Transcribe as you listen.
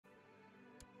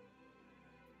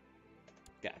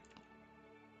God.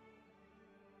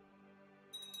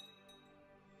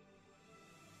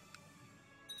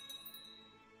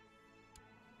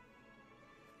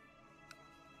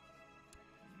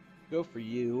 Go for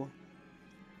you.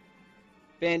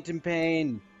 Phantom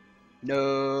Pain!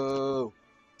 No!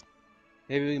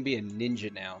 Maybe we can be a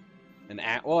ninja now.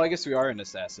 Well, I guess we are an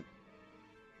assassin.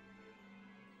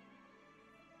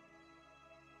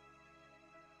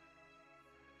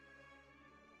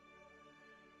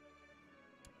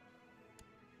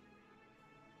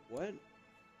 What?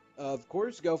 Of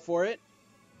course, go for it.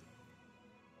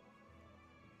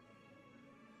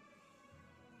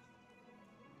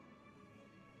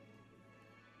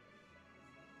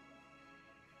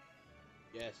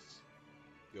 Yes.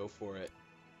 Go for it.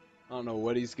 I don't know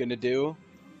what he's gonna do.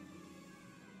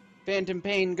 Phantom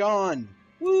Pain gone!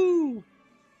 Woo!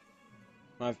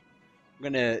 I'm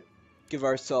gonna give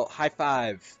ourselves high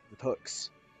five with hooks.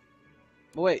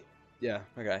 Oh, wait. Yeah,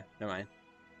 okay. Never mind.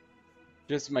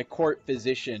 Just my court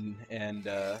physician and,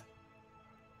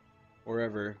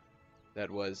 wherever that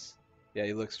was. Yeah,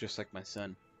 he looks just like my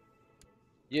son.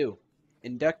 You.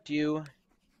 Induct you.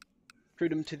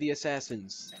 Recruit him to the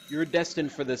assassins. You're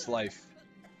destined for this life.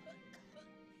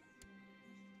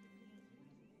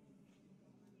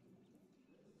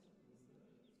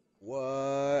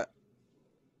 What?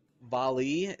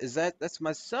 Bali? That's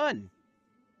my son.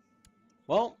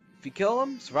 Well, if you kill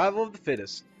him, survival of the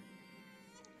fittest.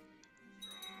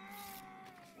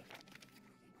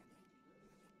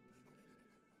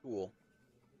 Cool.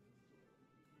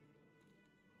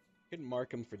 Couldn't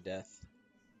mark him for death.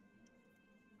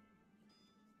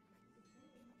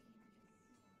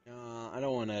 I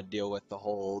don't want to deal with the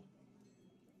whole...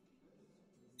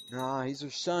 Nah, he's our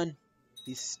son.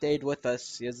 He's stayed with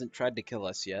us. He hasn't tried to kill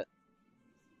us yet.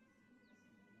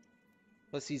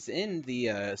 Plus, he's in the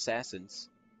assassins.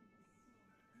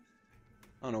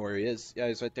 I don't know where he is. Yeah,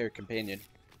 he's right there, companion.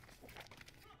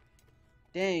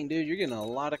 Dang, dude, you're getting a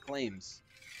lot of claims.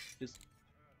 Just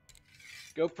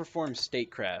go perform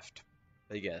statecraft,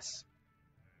 I guess.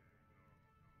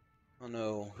 I don't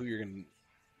know who you're going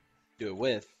to do it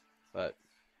with, but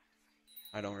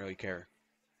I don't really care.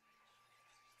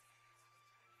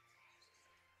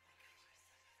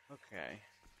 Okay.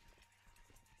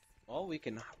 Well, we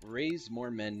can raise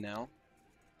more men now.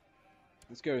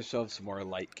 Let's get ourselves some more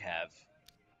light cav.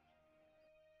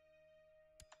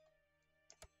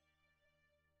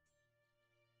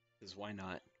 Because why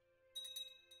not?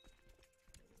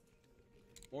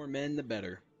 More men, the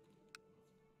better.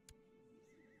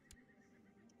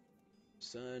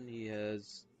 Son, he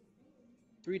has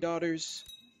 3 daughters.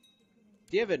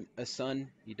 Do you have a son?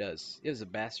 He does. He has a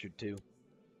bastard, too.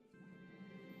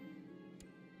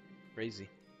 Crazy.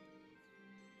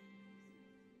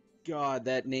 God,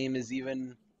 that name is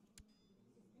even...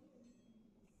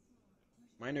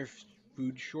 Minor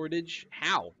food shortage?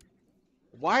 How?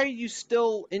 Why are you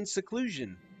still in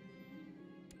seclusion?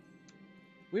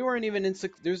 We weren't even in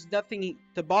there's nothing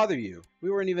to bother you. We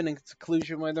weren't even in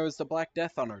seclusion when there was the Black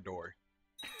Death on our door.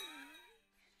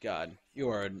 God, you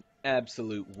are an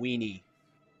absolute weenie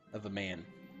of a man.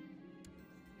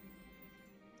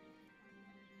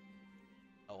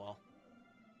 Oh well.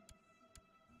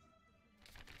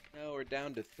 Now we're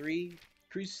down to 3.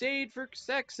 Crusade for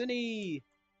Saxony!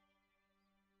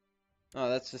 Oh,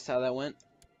 that's just how that went?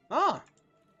 Ah!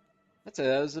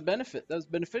 That was a benefit. That was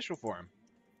beneficial for him.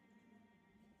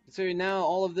 So now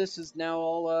all of this is now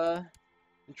all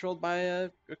controlled by a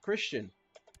Christian.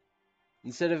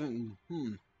 Instead of...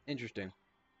 interesting.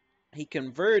 He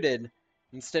converted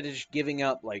instead of just giving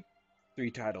up, like, 3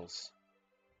 titles.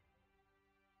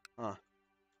 Huh.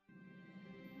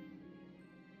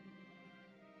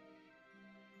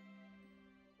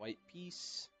 White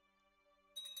peace.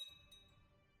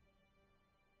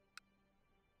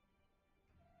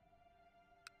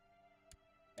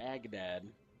 Baghdad.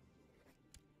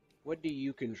 What do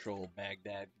you control,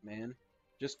 Baghdad, man?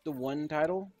 Just the 1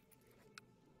 title?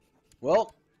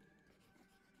 Well...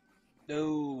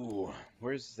 No.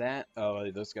 Where's that? Oh,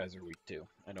 those guys are weak, too.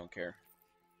 I don't care.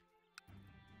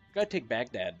 Gotta take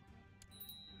Baghdad.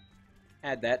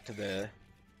 Add that to the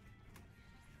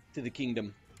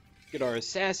kingdom. Get our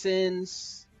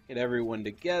assassins. Get everyone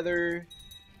together.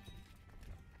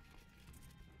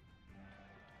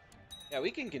 Yeah,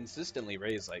 we can consistently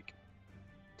raise like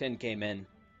 10k men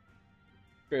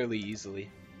fairly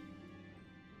easily.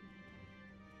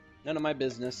 None of my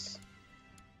business.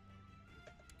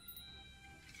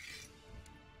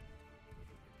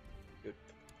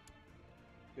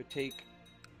 Go take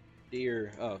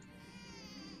Deer. Oh.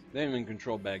 They don't even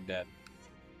control Baghdad.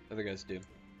 Other guys do.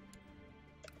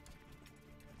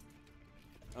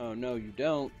 Oh, no, you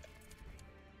don't.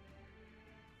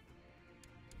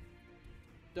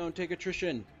 Don't take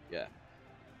attrition. Yeah.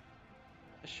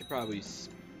 I should probably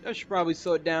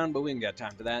slow it down, but we ain't got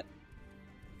time for that.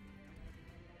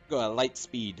 Go at light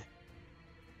speed.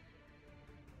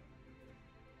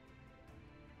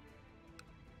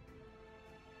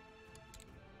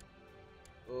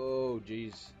 Oh,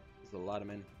 jeez. There's a lot of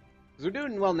men. 'Cause we're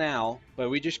doing well now, but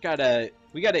we gotta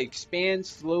expand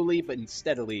slowly but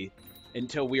steadily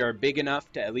until we are big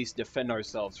enough to at least defend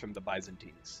ourselves from the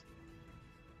Byzantines.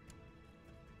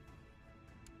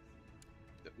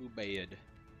 The Ubaid.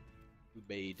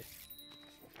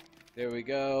 There we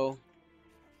go.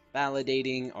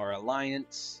 Validating our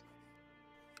alliance.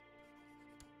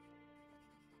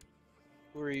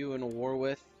 Who are you in a war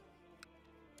with?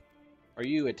 Are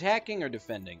you attacking or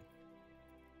defending?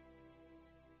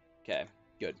 Okay,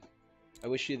 good. I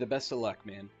wish you the best of luck,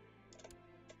 man.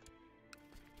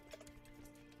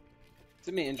 It's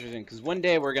gonna be interesting, because one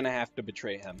day we're gonna have to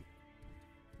betray him.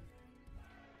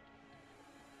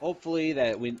 Hopefully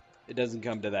it doesn't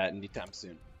come to that anytime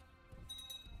soon.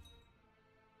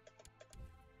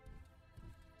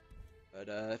 But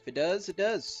if it does, it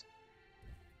does.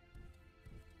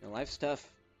 You know, life's tough.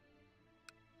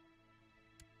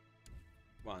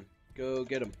 Come on, go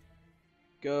get him.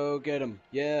 Go get him.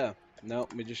 Yeah.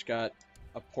 Nope, we just got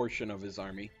a portion of his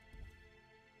army.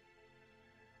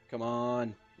 Come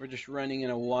on. We're just running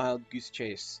in a wild goose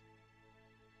chase.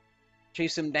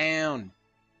 Chase him down.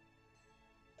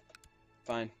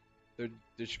 Fine. They're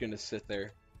just gonna sit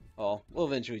there. Oh, we'll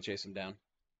eventually chase him down.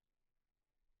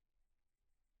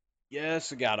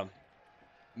 Yes, I got him.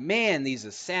 Man, these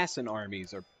assassin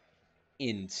armies are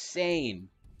insane.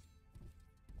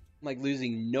 I'm like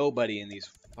losing nobody in these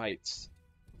fights.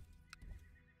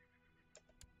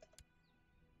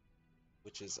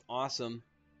 Which is awesome.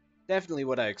 Definitely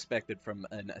what I expected from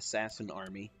an assassin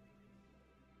army.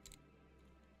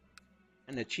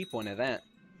 And a cheap one at that.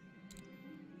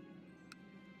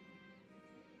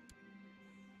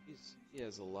 He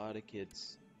has a lot of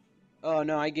kids. Oh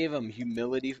no, I gave him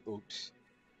humility. Oops.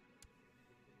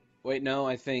 Wait, no,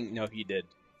 no, he did.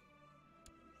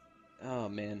 Oh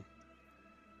man.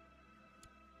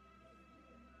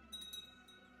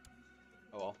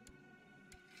 Oh well.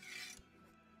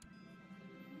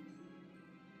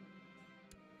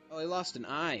 Oh, he lost an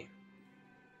eye.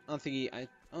 I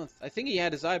think he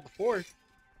had his eye before.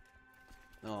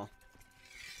 Oh.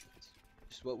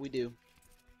 Just what we do.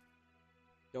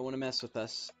 Don't want to mess with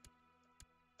us.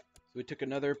 So we took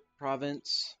another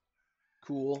province.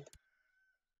 Cool.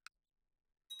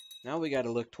 Now we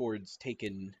gotta look towards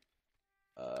taking,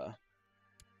 oh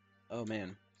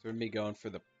man. So we're gonna be going for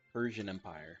the Persian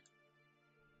Empire.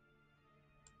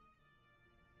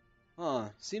 Huh.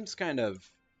 Seems kind of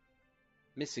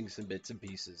missing some bits and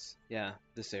pieces. Yeah,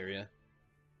 this area.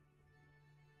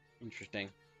 Interesting.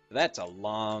 That's a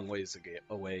long ways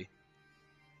away.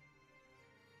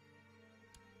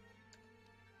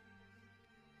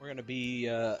 We're gonna be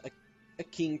a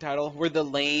king title. We're the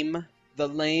lame. The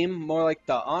lame, more like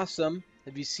the awesome.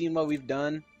 Have you seen what we've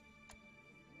done?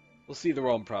 We'll see the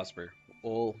realm prosper.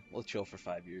 We'll chill for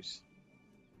 5 years.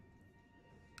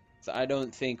 So I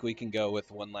don't think we can go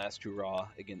with one last hurrah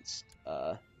against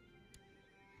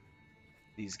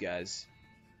these guys.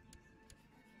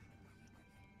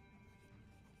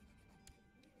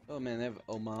 Oh man, they have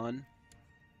Oman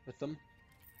with them.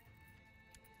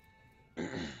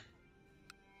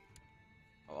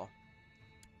 Oh.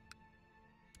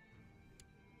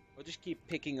 We'll just keep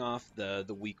picking off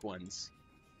the weak ones.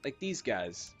 Like these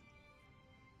guys.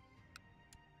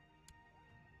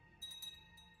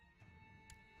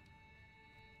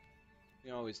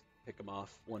 You always pick them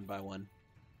off one by one.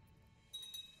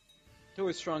 Until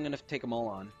we're strong enough to take them all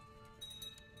on.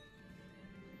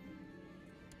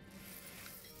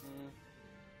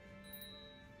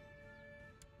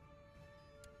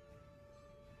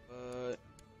 But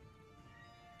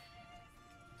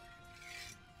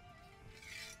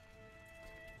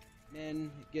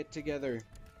men, get together.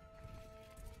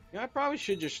 You know, I probably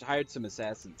should just hired some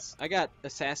assassins. I got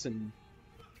assassin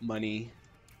money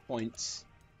points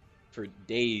for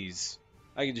days.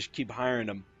 I could just keep hiring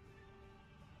them.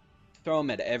 Throw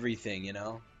them at everything, you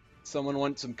know? Someone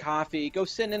wants some coffee, go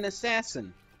send an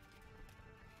assassin.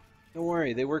 Don't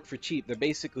worry, they work for cheap. They're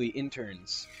basically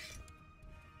interns.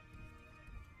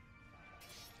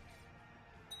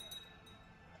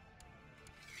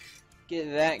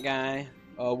 Get that guy.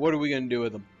 What are we gonna do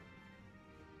with him?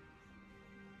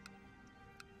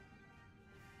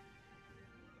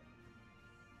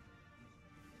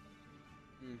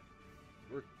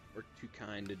 We're too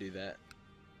kind to do that.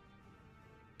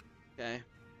 Okay.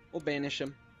 We'll banish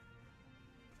him.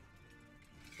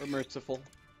 We're merciful.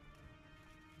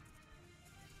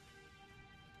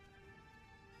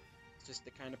 It's just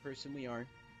the kind of person we are.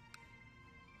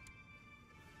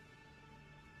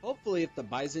 Hopefully, if the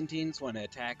Byzantines want to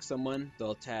attack someone,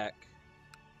 they'll attack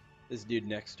this dude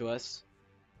next to us.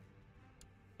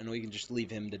 And we can just leave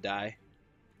him to die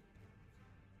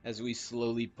as we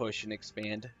slowly push and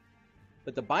expand.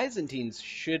 But the Byzantines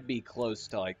should be close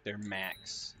to, like, their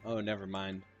max. Oh, never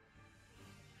mind.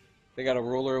 They got a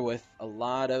ruler with a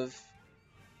lot of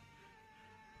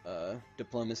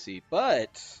diplomacy.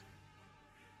 But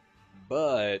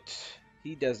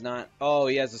he does not... Oh,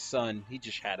 he has a son. He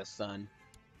just had a son.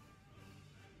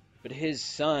 But his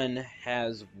son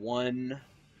has one...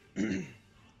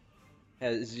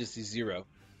 has just a 0.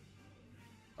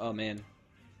 Oh, man.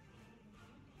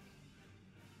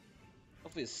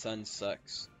 Hopefully his son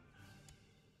sucks.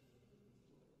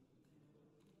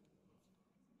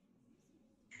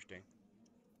 Interesting.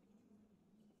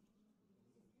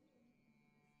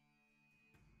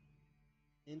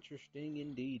 Interesting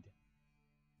indeed.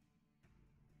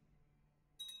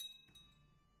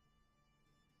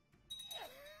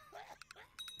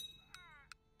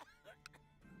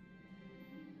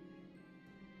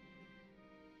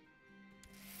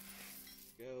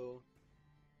 Go.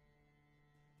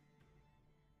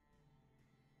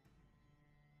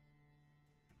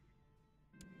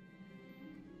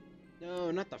 No,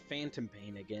 not the Phantom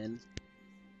Pain again.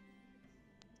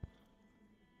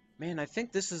 Man, I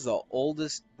think this is the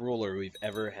oldest ruler we've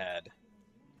ever had.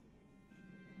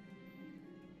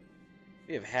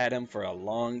 We have had him for a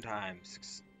long time.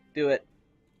 Do it.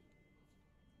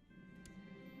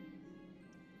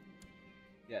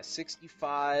 Yeah,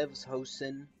 65's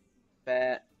Hosen.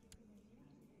 Fat.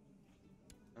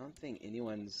 I don't think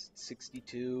anyone's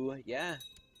 62. Yeah.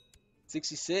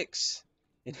 66.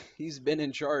 And he's been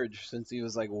in charge since he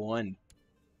was like 1.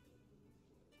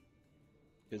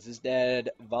 Because his dad,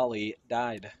 Vali,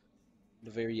 died at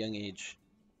a very young age.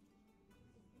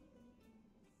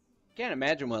 Can't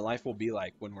imagine what life will be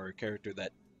like when we're a character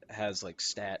that has like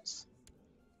stats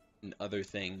and other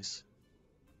things.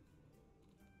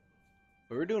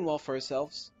 But we're doing well for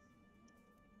ourselves.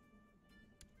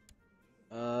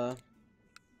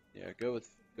 Yeah, go with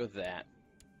that.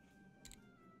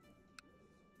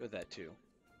 Go with that too.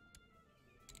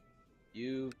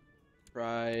 You,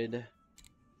 pride.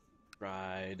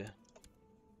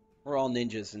 We're all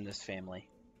ninjas in this family.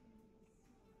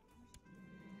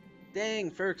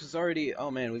 Dang, Ferrix is already... Oh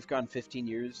man, we've gone 15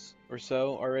 years or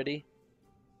so already.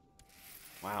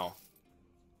 Wow.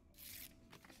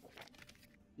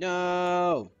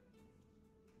 No!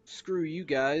 Screw you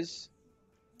guys.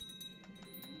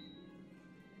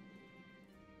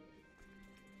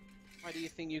 Why do you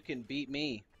think you can beat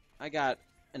me? I got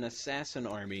an assassin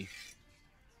army.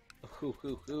 Hoo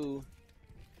hoo hoo.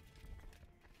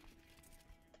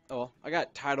 Oh, I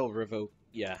got title revoke.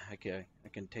 Yeah, I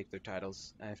can take their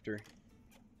titles after.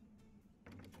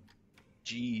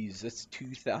 Jeez, that's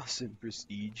 2,000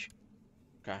 prestige.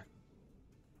 Okay.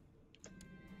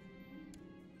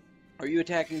 Are you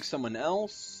attacking someone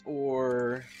else,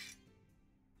 or...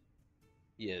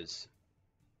 He is.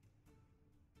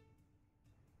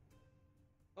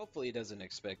 Hopefully he doesn't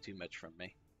expect too much from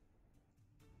me.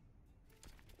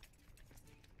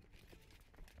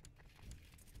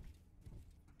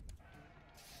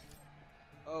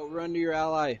 Oh, run to your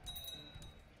ally.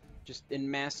 Just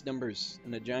in mass numbers,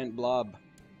 in a giant blob.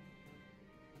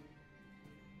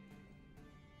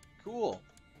 Cool.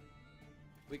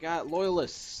 We got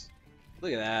loyalists.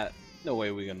 Look at that. No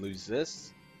way we can lose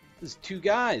this. This is 2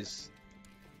 guys.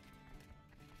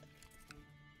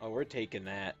 Oh, we're taking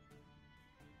that.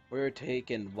 We're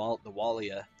taking the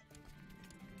Walia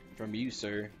from you,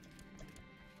 sir.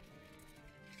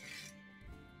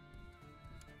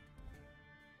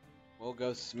 We'll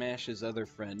go smash his other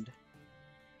friend.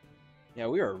 Yeah,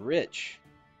 we are rich.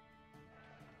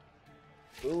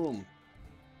 Boom.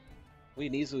 We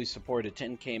can easily support a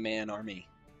 10k man army.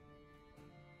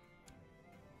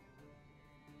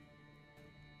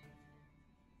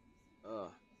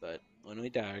 But when we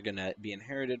die, we're gonna be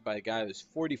inherited by a guy who's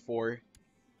 44.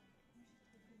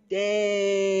 Dang!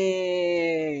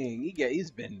 He's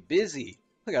been busy.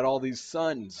 Look at all these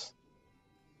sons.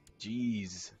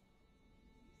 Jeez.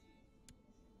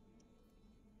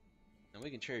 And we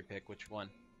can cherry pick which one.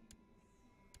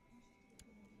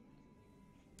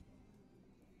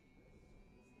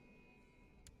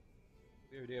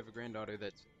 We already have a granddaughter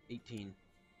that's 18.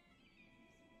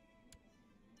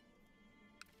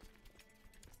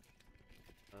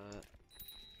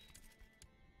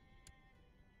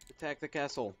 Attack the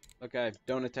castle. Okay,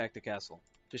 don't attack the castle.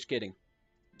 Just kidding.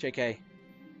 JK.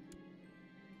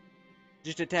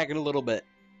 Just attacking a little bit.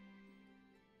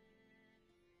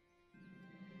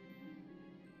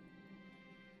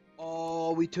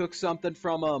 Oh, we took something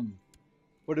from him.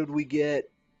 What did we get?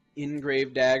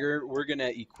 Engraved dagger. We're gonna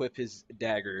equip his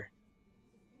dagger.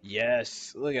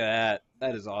 Yes, look at that.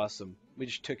 That is awesome. We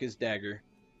just took his dagger.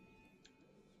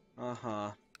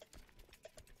 Uh-huh.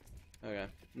 Okay,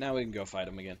 now we can go fight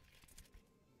him again.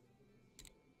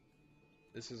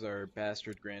 This is our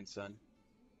bastard grandson.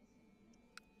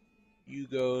 You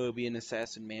go be an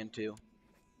assassin man too.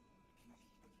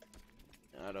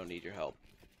 I don't need your help.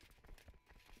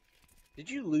 Did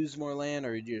you lose more land,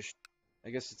 or did you just... I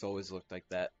guess it's always looked like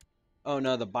that. Oh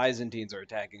no, the Byzantines are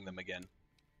attacking them again.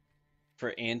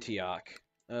 For Antioch.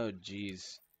 Oh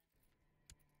jeez.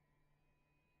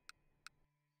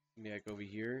 Maybe like over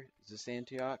here? Is this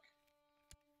Antioch?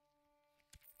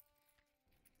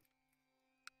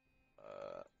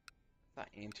 I thought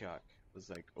Antioch was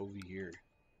like over here.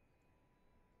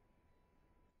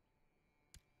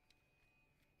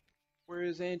 Where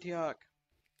is Antioch?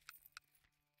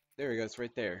 There we go, it's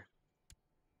right there.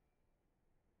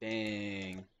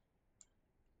 Dang.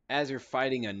 As you're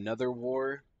fighting another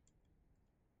war?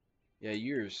 Yeah,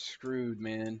 you're screwed,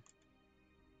 man.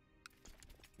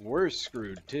 We're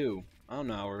screwed, too. I don't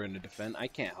know how we're gonna defend. I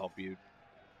can't help you.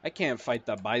 I can't fight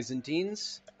the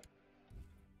Byzantines.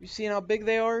 You seen how big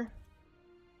they are?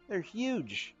 They're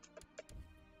huge.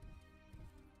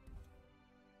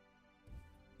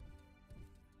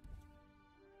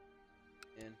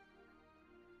 And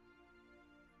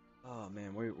oh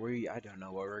man, I don't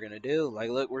know what we're gonna do. Like,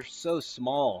 look, we're so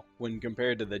small when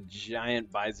compared to the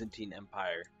giant Byzantine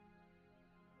Empire.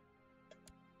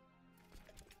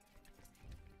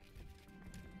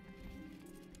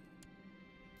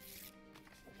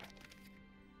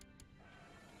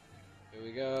 There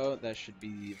we go. That should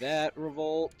be that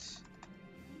revolt.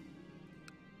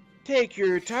 Take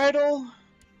your title.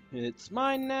 It's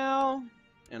mine now.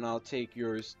 And I'll take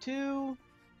yours too.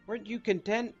 Weren't you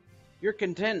content? You're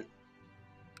content.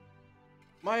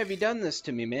 Why have you done this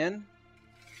to me, man?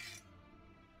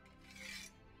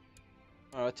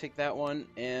 I'll take that one,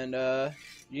 and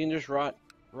you can just rot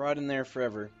in there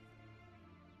forever.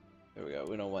 There we go.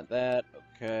 We don't want that.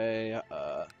 Okay.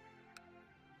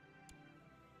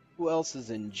 Who else is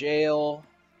in jail?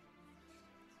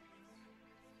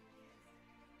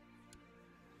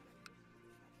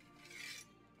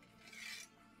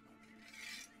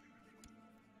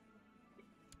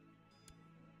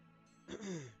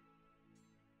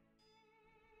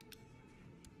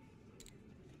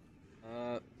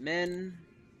 Men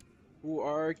who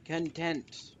are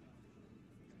content.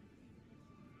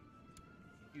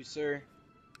 You, sir,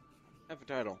 have a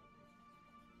title.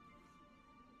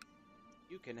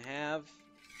 You can have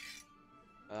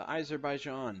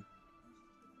Azerbaijan.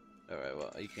 Alright,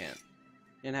 well, you can't.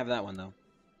 You can have that one, though.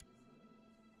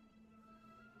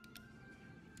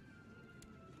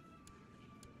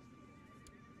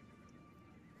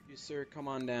 You, sir, come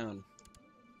on down.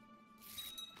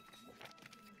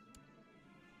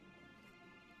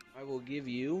 I will give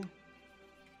you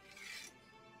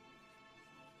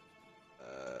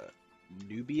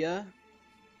Nubia.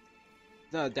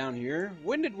 No, down here.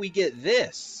 When did we get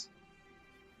this?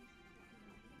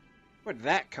 Where'd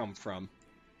that come from?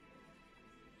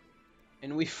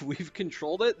 And we've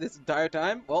controlled it this entire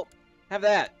time? Well, have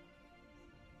that.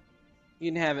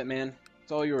 You can have it, man.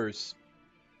 It's all yours.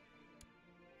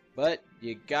 But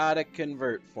you gotta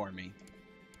convert for me.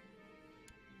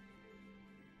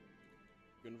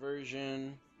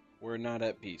 Conversion. We're not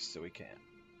at peace, so we can't.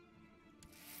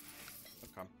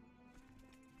 Okay.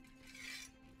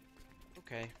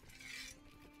 Okay.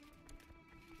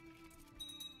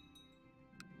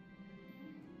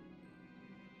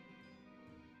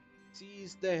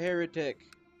 Seize the heretic.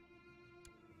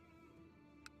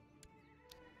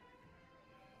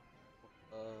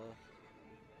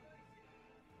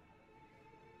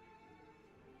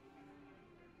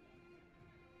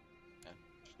 Yeah,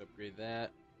 should upgrade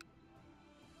that.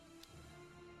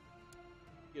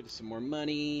 Get us some more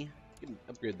money. Can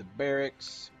upgrade the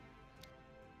barracks.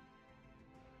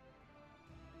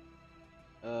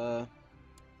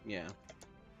 Yeah.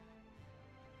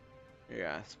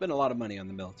 Yeah, spend a lot of money on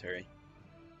the military.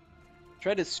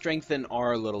 Try to strengthen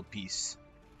our little piece.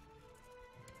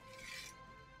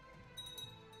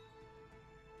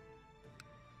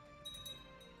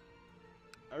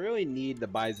 I really need the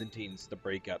Byzantines to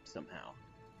break up somehow.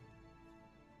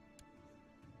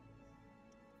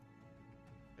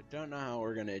 I don't know how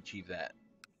we're going to achieve that.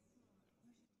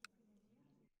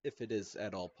 If it is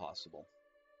at all possible.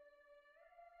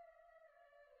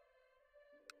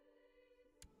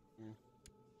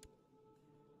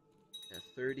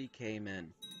 30k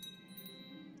men.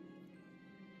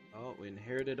 Oh, we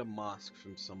inherited a mosque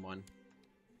from someone.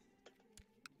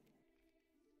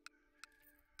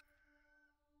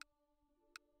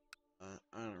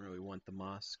 I don't really want the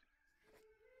mosque.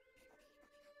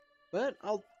 But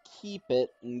I'll keep it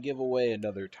and give away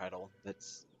another title.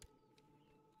 That's...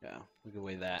 yeah, we'll give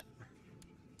away that.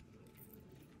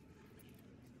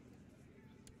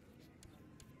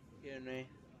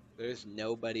 There's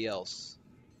nobody else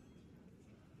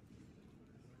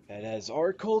that has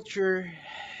our culture.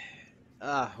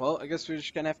 Well, I guess we're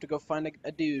just gonna have to go find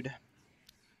a dude.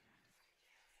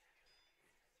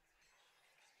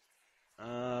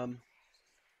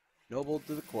 Noble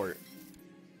to the court.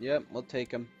 Yep, we'll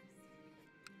take him.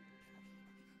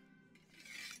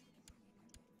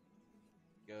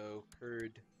 Go,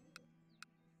 Kurd.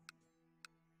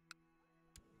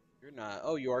 You're not.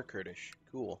 Oh, you are Kurdish.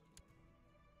 Cool.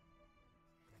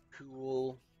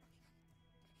 Cool.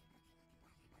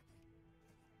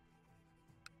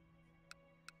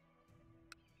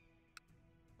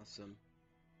 Awesome.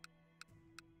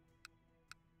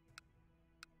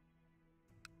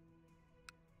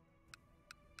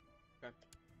 Okay.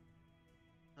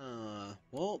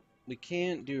 Well, we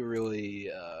can't do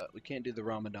we can't do the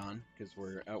Ramadan because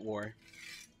we're at war.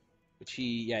 Which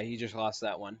he just lost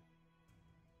that one.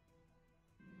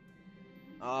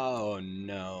 Oh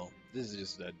no. This is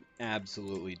just an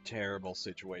absolutely terrible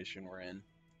situation we're in.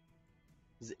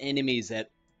 There's enemies at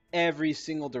every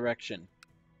single direction.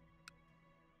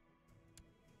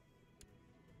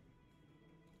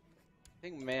 I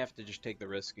think we may have to just take the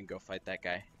risk and go fight that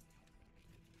guy.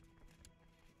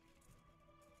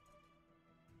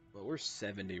 But we're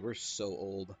 70. We're so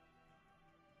old.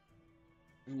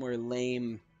 And we're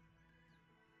lame.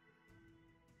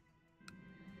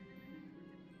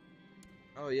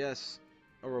 Oh yes,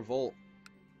 a revolt.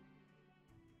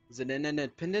 Is it an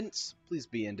independence? Please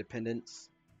be independence.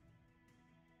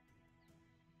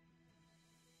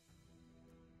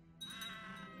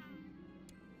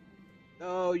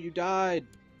 Oh, you died.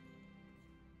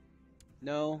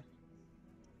 No.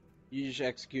 You just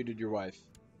executed your wife.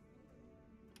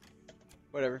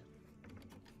 Whatever.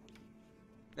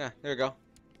 Yeah, there we go.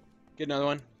 Get another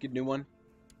one. Get a new one.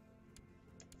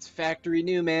 It's factory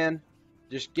new, man.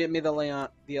 Just get me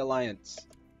the alliance.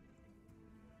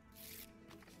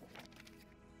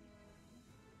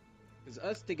 Because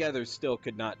us together still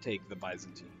could not take the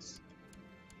Byzantines.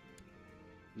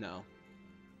 No.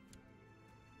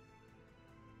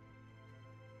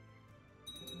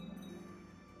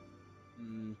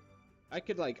 I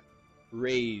could, like,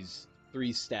 raise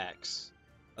 3 stacks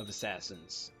of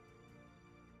assassins.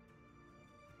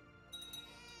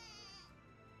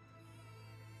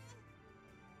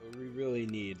 But we really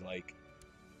need, like...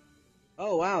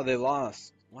 Oh, wow, they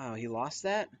lost. Wow, he lost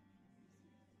that?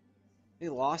 They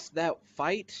lost that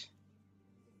fight?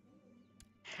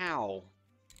 How?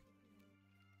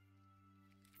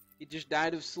 He just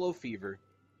died of slow fever.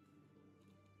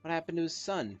 What happened to his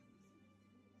son?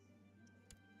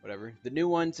 Whatever. The new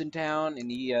one's in town, and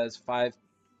he has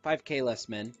 5k less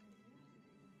men.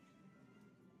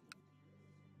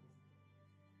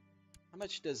 How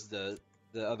much does the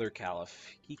other caliph?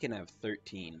 He can have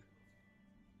 13.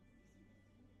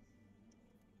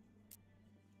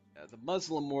 The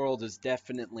Muslim world is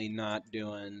definitely not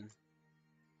doing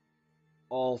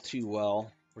all too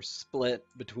well. We're split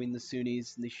between the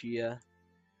Sunnis and the Shia.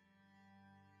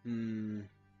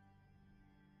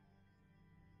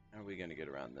 How are we going to get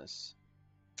around this?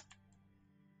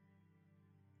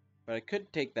 But I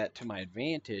could take that to my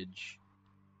advantage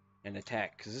and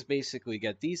attack, because this basically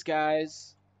got these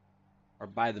guys are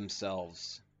by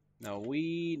themselves. Now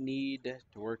we need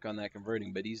to work on that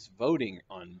converting, but he's voting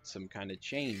on some kind of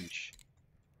change.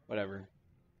 Whatever.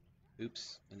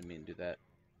 Oops, I didn't mean to do that.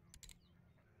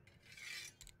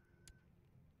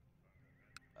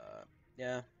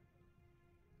 Yeah.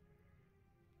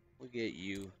 We'll get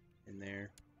you in there.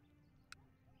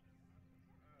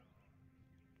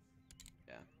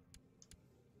 Yeah.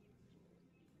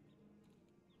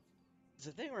 So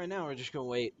I think right now we're just gonna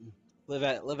wait and live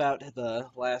out the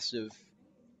last of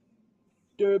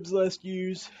Durb's last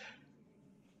years.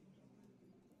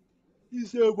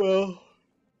 He's done well.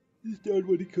 He's done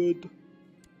what he could.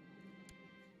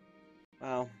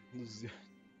 Wow.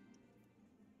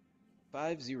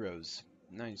 5 zeros.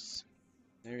 Nice.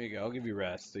 There you go. I'll give you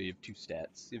rest. So you have 2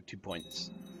 stats. You have 2 points.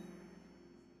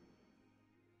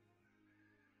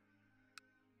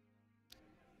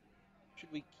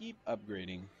 Should we keep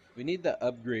upgrading? We need the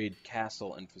upgrade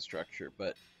castle infrastructure,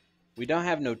 but we don't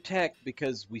have no tech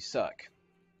because we suck.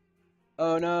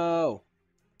 Oh no!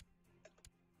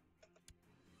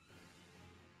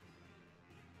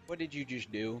 What did you just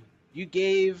do? You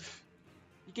gave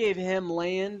him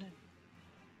land?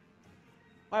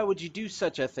 Why would you do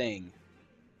such a thing?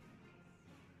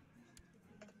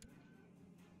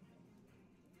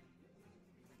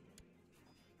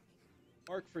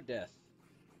 Mark for death.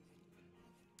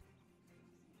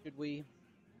 Should we?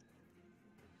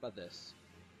 How about this?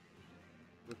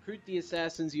 Recruit the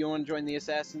assassins. You want to join the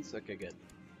assassins? Okay, good.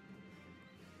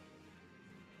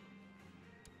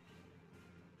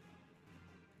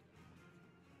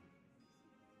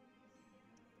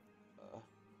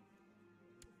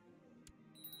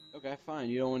 Okay, fine.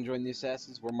 You don't want to join the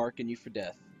assassins? We're marking you for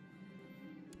death.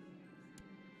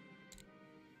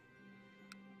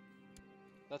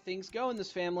 How things go in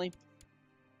this family.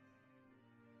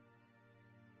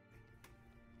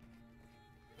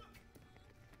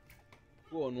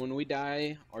 Cool, and when we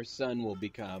die, our son will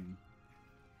become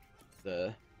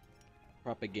the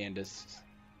propagandist.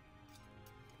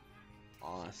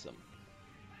 Awesome.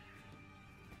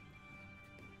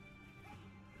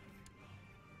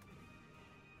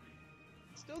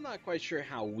 Still not quite sure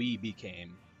how we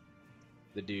became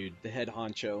the dude, the head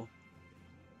honcho.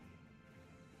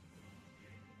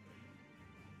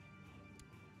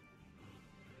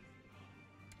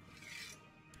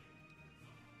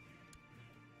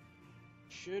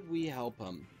 Should we help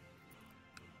him?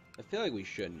 I feel like we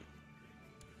shouldn't.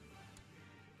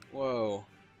 Whoa.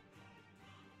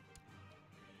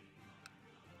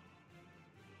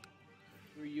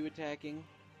 Who are you attacking?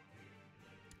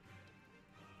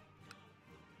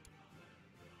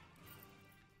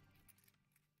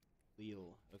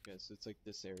 Lille. Okay, so it's like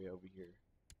this area over here.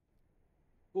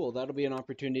 Cool, that'll be an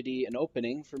opportunity, an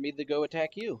opening for me to go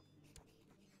attack you.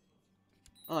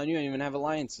 Oh, and you don't even have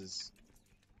alliances.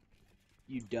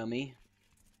 You dummy.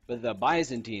 But the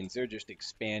Byzantines, they're just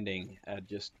expanding at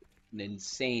just an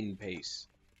insane pace.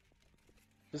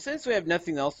 So since we have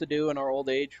nothing else to do in our old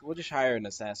age, we'll just hire an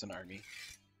assassin army.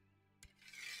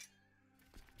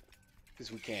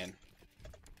 Because we can.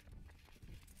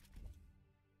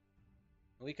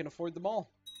 We can afford them all.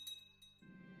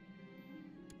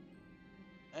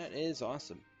 That is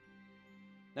awesome.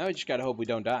 Now we just gotta hope we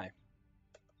don't die.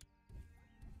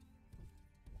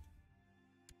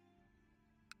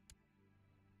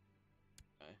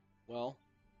 Okay. Well,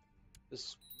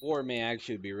 this war may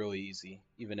actually be really easy,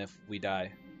 even if we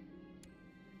die.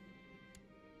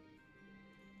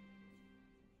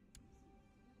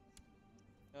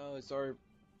 Oh, it's our...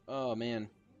 Oh, man.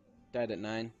 Died at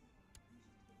 9.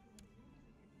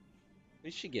 We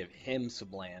should give him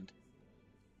some land.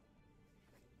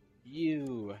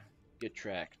 You get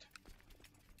tracked.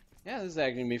 Yeah, this is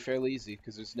actually going to be fairly easy,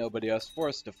 because there's nobody else for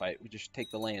us to fight. We just take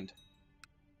the land.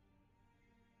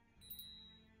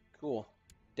 Cool.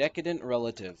 Decadent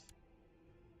relative.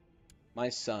 My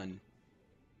son.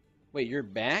 Wait, you're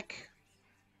back?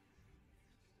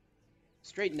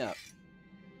 Straighten up.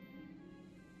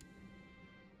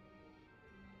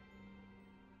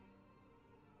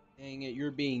 Dang it, you're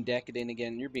being decadent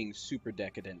again. You're being super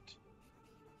decadent.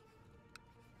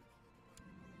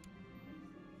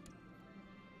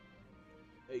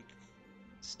 Hey,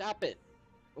 stop it.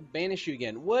 We'll banish you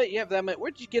again. What? You have that much?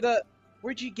 Where'd you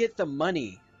get the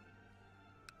money?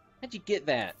 How'd you get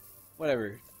that?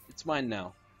 Whatever. It's mine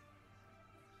now.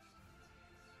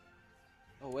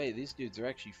 Oh wait, these dudes are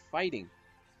actually fighting.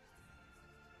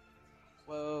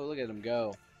 Whoa, look at them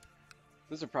go.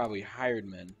 Those are probably hired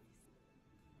men.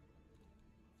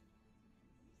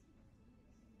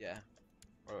 Yeah.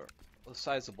 Or a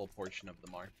sizable portion of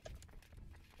them are.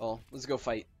 Well, let's go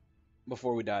fight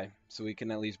before we die, so we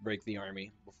can at least break the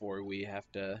army before we have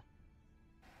to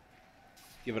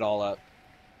give it all up.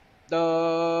 We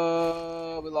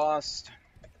lost.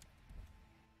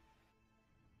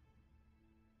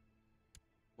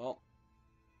 Well,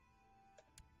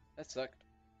 that sucked.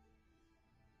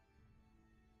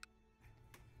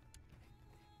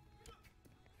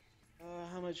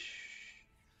 How much?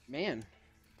 Man,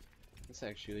 that's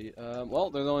actually well,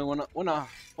 there's only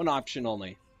one option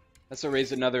only. That's to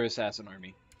raise another assassin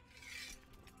army.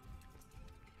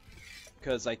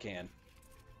 Because I can.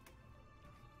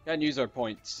 Gotta use our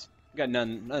points. Got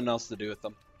nothing else to do with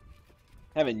them.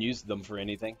 Haven't used them for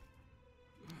anything.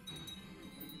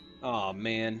 Oh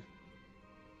man.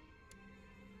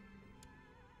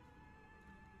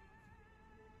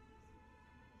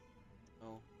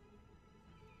 Oh.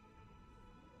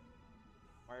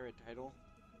 Acquire a title.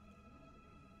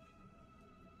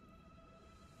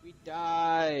 We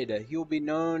died. He will be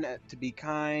known to be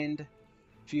kind.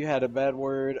 If you had a bad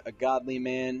word, a godly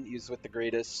man, he was with the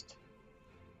greatest.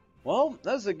 Well,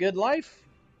 that was a good life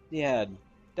he had.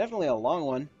 Definitely a long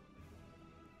one.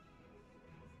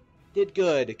 Did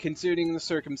good, considering the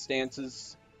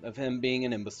circumstances of him being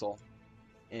an imbecile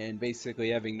and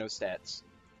basically having no stats.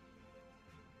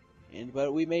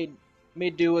 But we made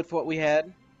do with what we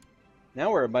had.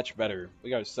 Now we're much better. We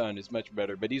got a son who's much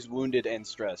better, but he's wounded and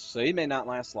stressed, so he may not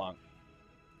last long.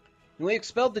 And we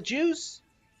expelled the Jews?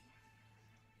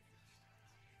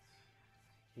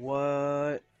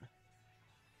 What?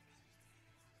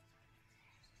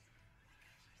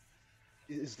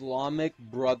 Islamic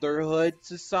Brotherhood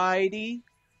Society?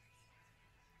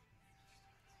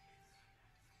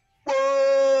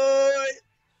 What?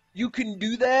 You can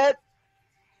do that?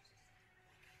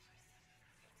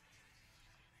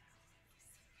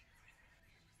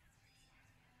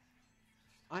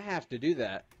 I have to do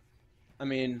that. I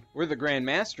mean, we're the Grand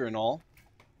Master and all.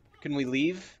 Can we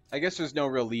leave? I guess there's no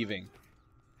real leaving.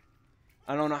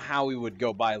 I don't know how we would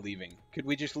go by leaving. Could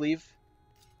we just leave?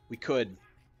 We could.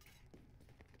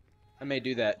 I may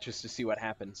do that just to see what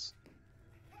happens.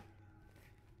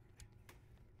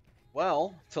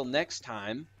 Well, till next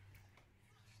time.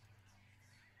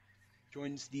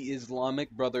 Joins the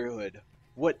Islamic Brotherhood.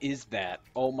 What is that?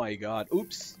 Oh my god.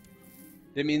 Oops.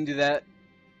 Didn't mean to do that.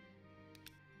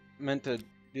 Meant to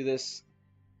do this.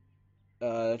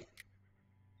 To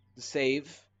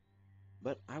save.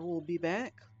 But I will be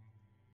back.